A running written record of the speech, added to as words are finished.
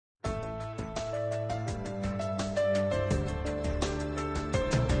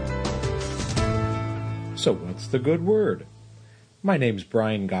So what's the good word? My name's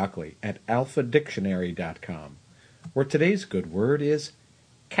Brian Gockley at alphadictionary.com, where today's good word is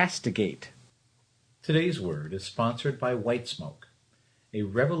castigate. Today's word is sponsored by Whitesmoke, a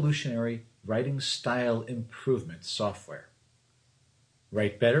revolutionary writing style improvement software.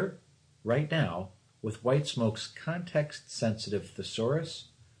 Write better, right now, with Whitesmoke's context-sensitive thesaurus,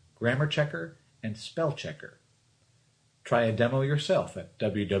 grammar checker, and spell checker. Try a demo yourself at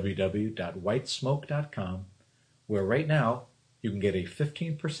www.whitesmoke.com, where right now you can get a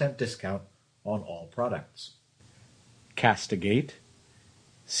 15% discount on all products. Castigate,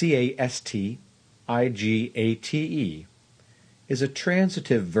 C-A-S-T-I-G-A-T-E, is a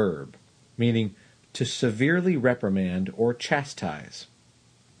transitive verb, meaning to severely reprimand or chastise.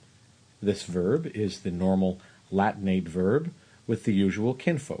 This verb is the normal Latinate verb with the usual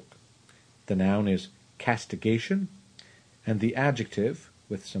kinfolk. The noun is castigation, and the adjective,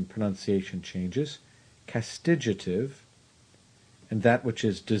 with some pronunciation changes, castigative, and that which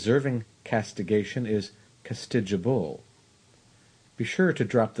is deserving castigation is castigable. Be sure to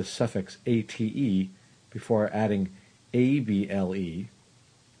drop the suffix ate before adding able,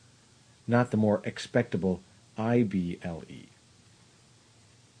 not the more expectable ible.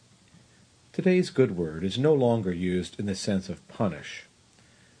 Today's good word is no longer used in the sense of punish,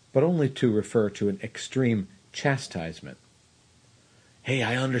 but only to refer to an extreme chastisement. Hey,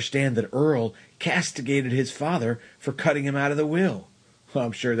 I understand that Earl castigated his father for cutting him out of the will. Well,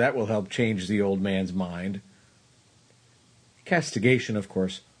 I'm sure that will help change the old man's mind. Castigation, of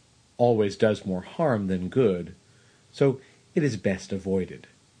course, always does more harm than good, so it is best avoided.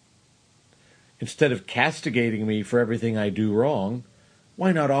 Instead of castigating me for everything I do wrong,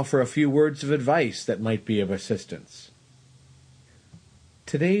 why not offer a few words of advice that might be of assistance?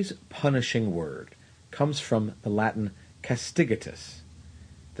 Today's punishing word comes from the Latin castigatus,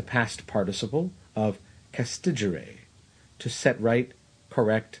 the past participle of castigere, to set right,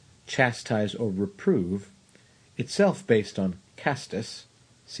 correct, chastise, or reprove, itself based on castus,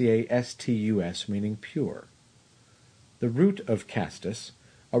 C-A-S-T-U-S, meaning pure. The root of castus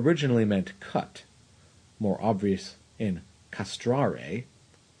originally meant cut, more obvious in castrare,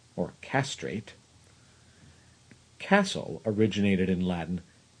 or castrate. Castle originated in Latin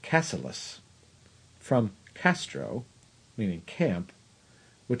casellus, from castro, meaning camp,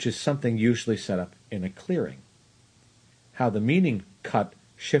 which is something usually set up in a clearing. How the meaning cut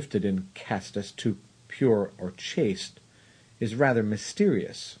shifted in castus to pure or chaste is rather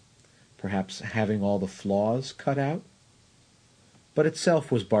mysterious, perhaps having all the flaws cut out, but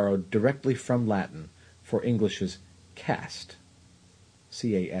itself was borrowed directly from Latin for English's caste,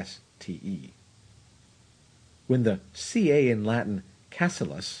 C-A-S-T-E. When the C-A in Latin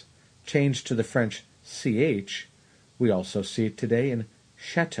casellus changed to the French C-H, we also see it today in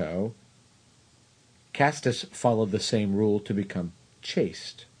chateau. Castus followed the same rule to become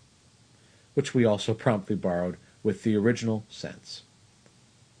chaste, which we also promptly borrowed with the original sense.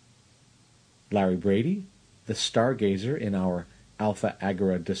 Larry Brady, the stargazer in our Alpha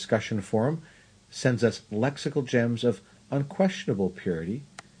Agora discussion forum, sends us lexical gems of unquestionable purity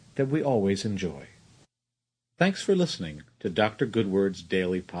that we always enjoy. Thanks for listening to Dr. Goodword's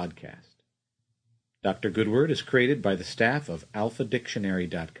Daily Podcast. Dr. Goodword is created by the staff of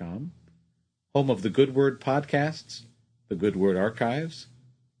alphadictionary.com, home of the Goodword podcasts, the Goodword archives,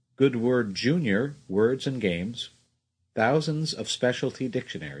 Goodword Junior words and games, thousands of specialty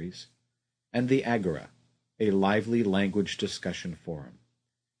dictionaries, and the Agora, a lively language discussion forum.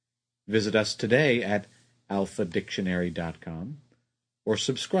 Visit us today at alphadictionary.com or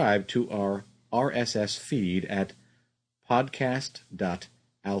subscribe to our RSS feed at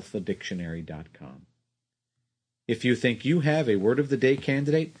podcast.alphadictionary.com. If you think you have a Word of the Day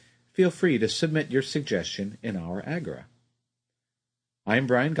candidate, feel free to submit your suggestion in our Agora. I'm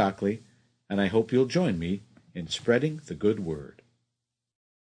Brian Gockley, and I hope you'll join me in spreading the good word.